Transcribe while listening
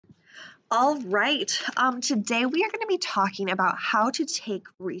All right. Today we are going to be talking about how to take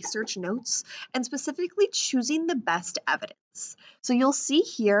research notes and specifically choosing the best evidence. So you'll see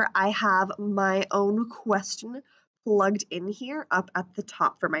here I have my own question plugged in here up at the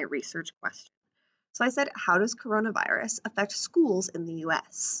top for my research question. So I said, how does coronavirus affect schools in the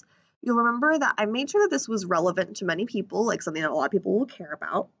US? You'll remember that I made sure that this was relevant to many people, like something that a lot of people will care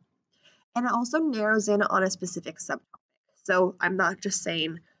about. And it also narrows in on a specific subtopic. So I'm not just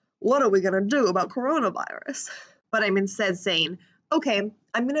saying, what are we going to do about coronavirus? But I'm instead saying, okay,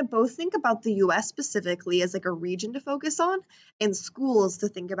 I'm going to both think about the US specifically as like a region to focus on and schools to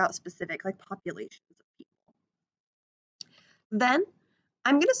think about specific like populations of people. Then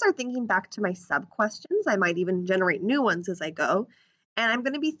I'm going to start thinking back to my sub questions. I might even generate new ones as I go. And I'm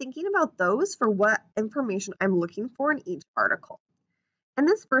going to be thinking about those for what information I'm looking for in each article. In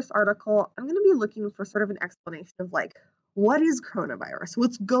this first article, I'm going to be looking for sort of an explanation of like, what is coronavirus?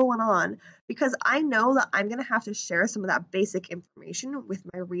 What's going on? Because I know that I'm going to have to share some of that basic information with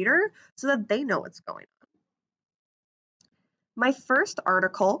my reader so that they know what's going on. My first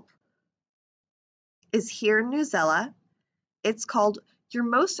article is here in Newsela. It's called Your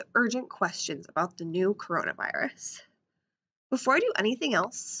Most Urgent Questions About the New Coronavirus. Before I do anything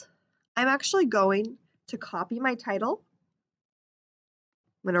else, I'm actually going to copy my title.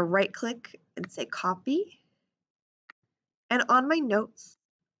 I'm going to right click and say copy. And on my notes,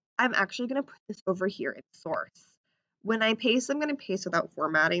 I'm actually going to put this over here in source. When I paste, I'm going to paste without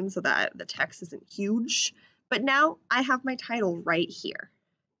formatting so that the text isn't huge. But now I have my title right here.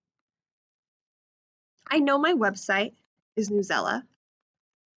 I know my website is Newsela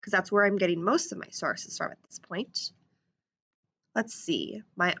because that's where I'm getting most of my sources from at this point. Let's see.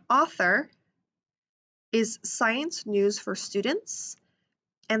 My author is Science News for Students,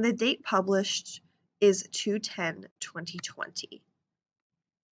 and the date published is 2/10/2020.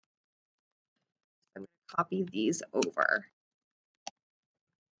 I'm going to copy these over.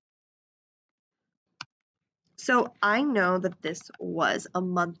 So I know that this was a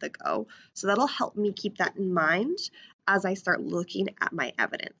month ago, so that'll help me keep that in mind as I start looking at my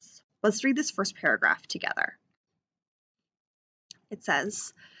evidence. Let's read this first paragraph together. It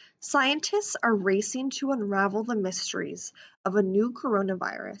says, scientists are racing to unravel the mysteries of a new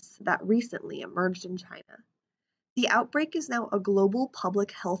coronavirus that recently emerged in China. The outbreak is now a global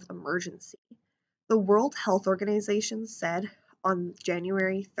public health emergency, the World Health Organization said on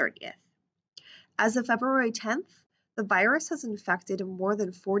January 30th. As of February 10th, the virus has infected more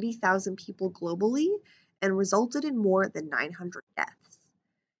than 40,000 people globally and resulted in more than 900 deaths.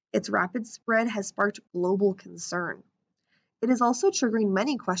 Its rapid spread has sparked global concern. It is also triggering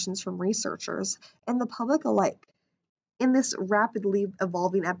many questions from researchers and the public alike. In this rapidly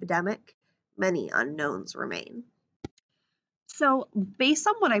evolving epidemic, many unknowns remain. So, based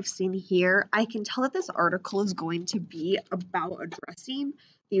on what I've seen here, I can tell that this article is going to be about addressing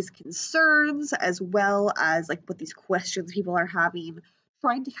these concerns as well as like what these questions people are having,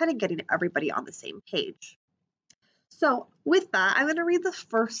 trying to kind of getting everybody on the same page. So, with that, I'm going to read the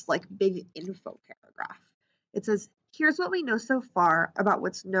first like big info paragraph. It says, here's what we know so far about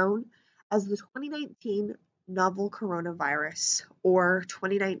what's known as the 2019 novel coronavirus, or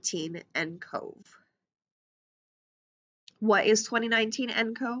 2019 nCoV. What is 2019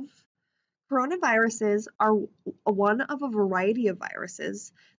 nCoV? Coronaviruses are one of a variety of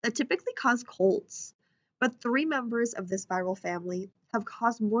viruses that typically cause colds, but 3 members of this viral family have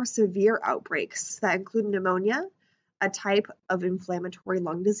caused more severe outbreaks that include pneumonia, a type of inflammatory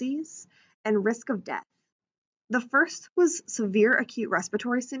lung disease, and risk of death. The first was severe acute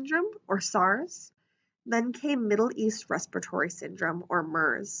respiratory syndrome, or SARS. Then came Middle East Respiratory Syndrome, or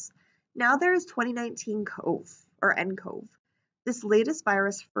MERS. Now there is 2019 CoV, or nCoV. This latest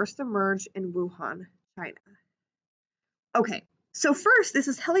virus first emerged in Wuhan, China. Okay, so first, this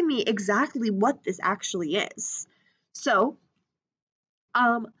is telling me exactly what this actually is. So,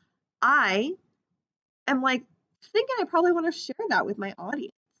 I am like thinking I probably want to share that with my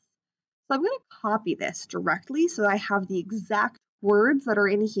audience. So I'm going to copy this directly so I have the exact words that are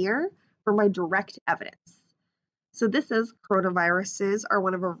in here for my direct evidence. So this is coronaviruses are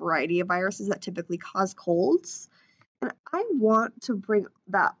one of a variety of viruses that typically cause colds. And I want to bring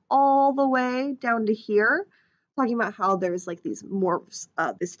that all the way down to here, talking about how there's like these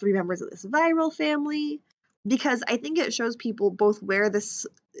these 3 members of this viral family, because I think it shows people both where this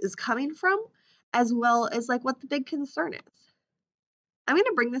is coming from, as well as like what the big concern is. I'm going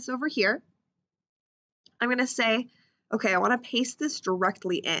to bring this over here. I'm going to say, okay, I want to paste this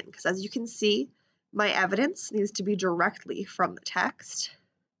directly in, because as you can see, my evidence needs to be directly from the text.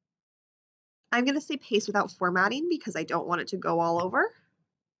 I'm going to say paste without formatting because I don't want it to go all over.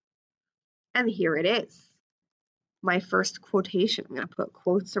 And here it is. My first quotation. I'm going to put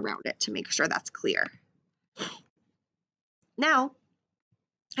quotes around it to make sure that's clear. Now,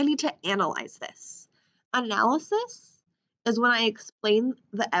 I need to analyze this. Analysis is when I explain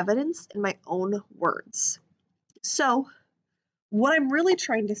the evidence in my own words. So, what I'm really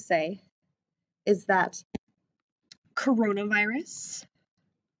trying to say is that coronavirus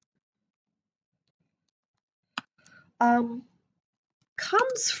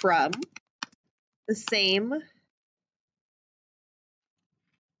comes from the same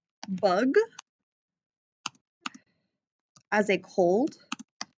bug as a cold,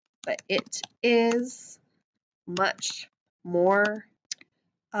 but it is much more,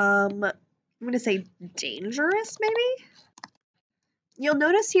 I'm going to say dangerous, maybe? You'll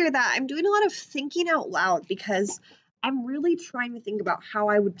notice here that I'm doing a lot of thinking out loud because I'm really trying to think about how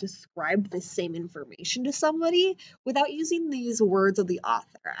I would describe the same information to somebody without using these words of the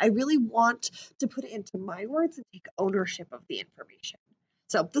author. I really want to put it into my words and take ownership of the information.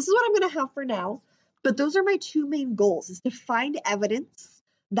 So this is what I'm going to have for now, but those are my two main goals, is to find evidence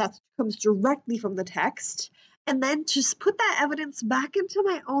that comes directly from the text and then just put that evidence back into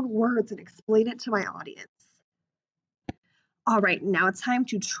my own words and explain it to my audience. All right, now it's time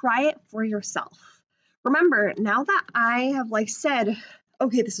to try it for yourself. Remember, now that I have said,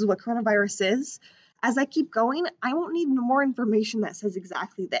 okay, this is what coronavirus is, as I keep going, I won't need more information that says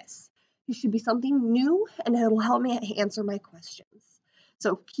exactly this. It should be something new and it'll help me answer my questions.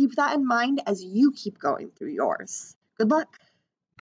 So keep that in mind as you keep going through yours. Good luck.